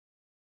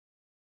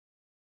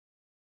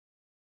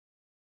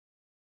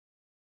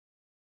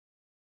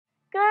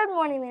Good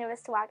morning, Lena,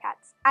 Vista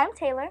Wildcats. I'm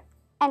Taylor.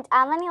 And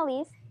I'm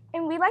Lena,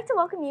 and we'd like to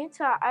welcome you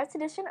to our Arts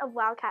edition of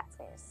Wildcats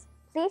News.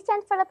 Please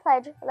stand for the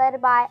pledge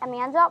led by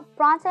Amanda,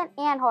 Bronson,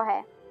 and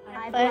Jorge.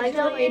 I pledge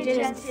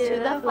allegiance to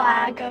the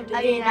flag of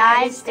the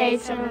United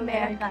States of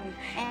America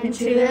and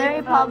to the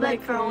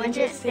republic for which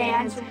it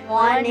stands,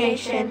 one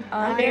nation,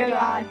 under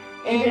God,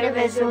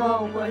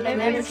 indivisible, with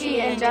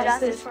liberty and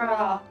justice for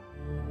all.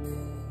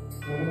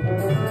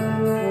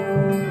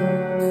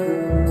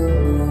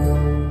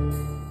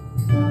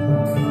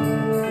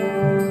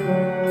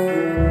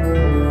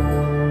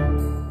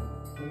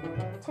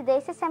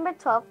 Today's December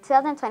 12th,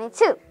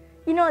 2022.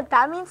 You know what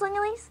that means, Lena?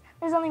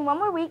 There's only one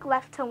more week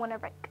left till winter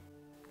break.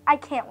 I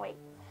can't wait.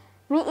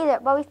 Me either,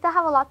 but we still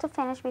have a lot to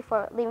finish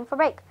before leaving for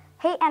break.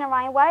 Hey, Anna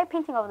Ryan, what are you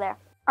painting over there?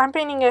 I'm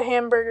painting a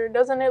hamburger.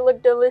 Doesn't it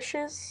look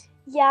delicious?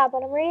 Yeah,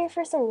 but I'm ready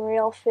for some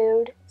real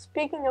food.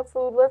 Speaking of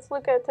food, let's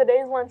look at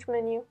today's lunch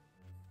menu.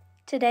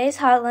 Today's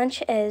hot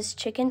lunch is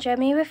chicken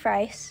drummy with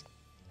rice.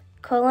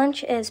 Cold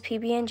lunch is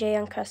PB&J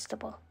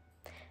Uncrustable.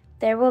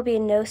 There will be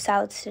no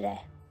salads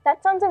today.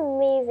 That sounds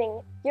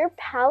amazing. Your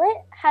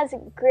palate has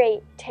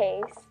great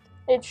taste.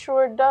 It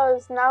sure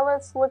does. Now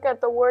let's look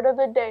at the word of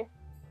the day.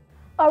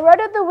 Our word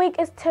of the week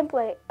is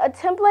template. A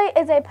template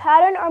is a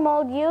pattern or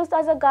mold used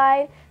as a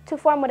guide to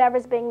form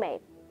whatever's being made.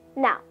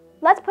 Now,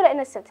 let's put it in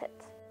a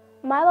sentence.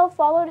 Milo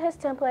followed his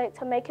template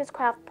to make his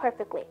craft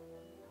perfectly.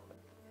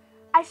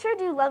 I sure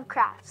do love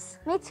crafts.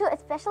 Me too,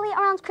 especially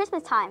around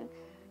Christmas time.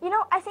 You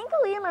know, I think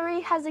Aaliyah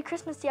Marie has a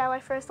Christmas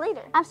DIY for us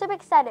later. I'm super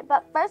excited,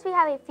 but first we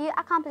have a few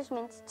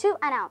accomplishments to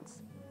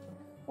announce.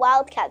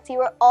 Wildcats, you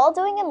are all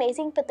doing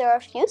amazing, but there are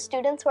a few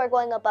students who are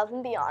going above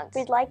and beyond.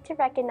 We'd like to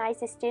recognize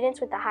the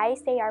students with the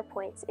highest AR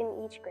points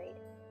in each grade.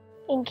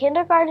 In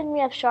kindergarten, we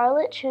have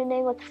Charlotte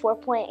Tuning with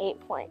 4.8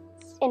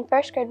 points. In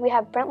first grade, we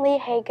have Brentley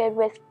Haygood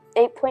with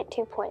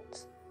 8.2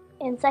 points.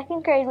 In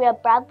second grade, we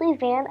have Bradley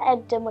Van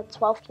Edden with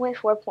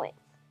 12.4 points.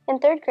 In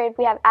third grade,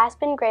 we have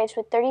Aspen Graves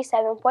with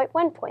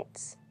 37.1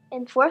 points.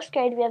 In fourth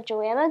grade, we have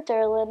Joanna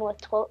Derlin with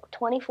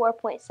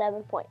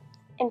 24.7 points.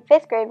 In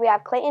fifth grade, we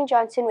have Clayton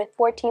Johnson with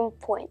 14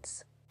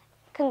 points.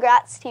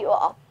 Congrats to you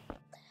all.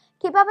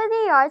 Keep up with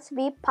your yards to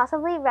be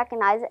possibly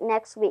recognized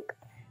next week.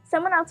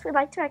 Someone else we'd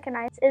like to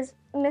recognize is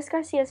Miss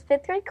Garcia's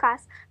 5th grade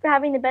class for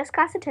having the best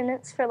class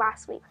attendance for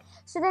last week.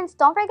 Students,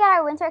 don't forget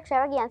our winter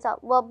extravaganza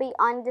will be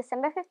on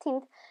December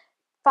 15th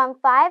from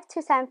 5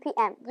 to 7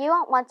 p.m. You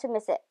won't want to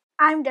miss it.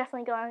 I'm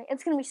definitely going.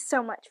 It's going to be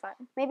so much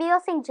fun. Maybe you'll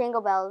sing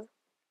Jingle Bells.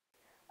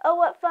 Oh,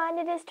 what fun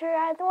it is to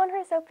ride the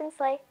one-horse open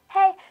sleigh.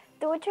 Hey,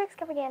 the winter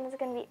extravaganza is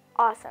going to be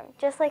awesome,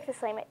 just like the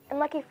sleigh mate. And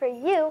lucky for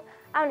you,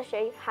 I'm going to show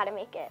you how to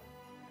make it.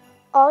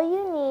 All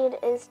you need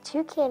is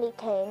 2 candy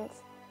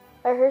canes,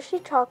 a Hershey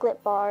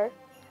chocolate bar,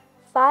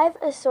 5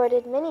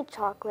 assorted mini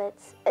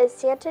chocolates, a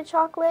Santa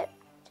chocolate,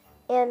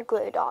 and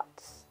glue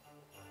dots.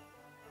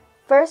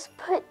 First,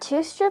 put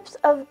 2 strips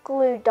of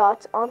glue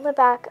dots on the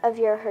back of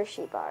your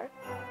Hershey bar.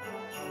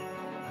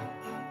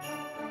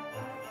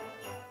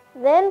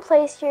 Then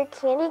place your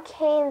candy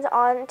canes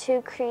on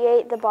to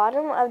create the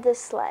bottom of the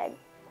sled.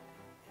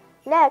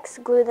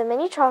 Next, glue the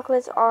mini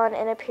chocolates on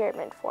in a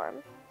pyramid form.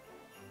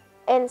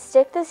 And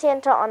stick the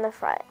Santa on the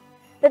front.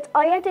 That's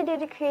all you have to do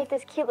to create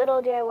this cute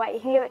little DIY. You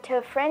can give it to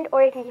a friend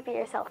or you can keep it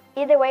yourself.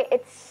 Either way,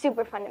 it's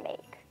super fun to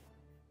make.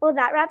 Well,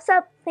 that wraps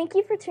up. Thank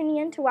you for tuning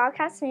in to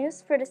Wildcats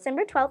News for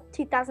December 12th,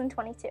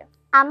 2022.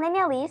 I'm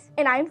Lena,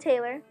 and I'm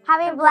Taylor.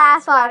 Have a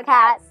blast,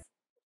 Wildcats!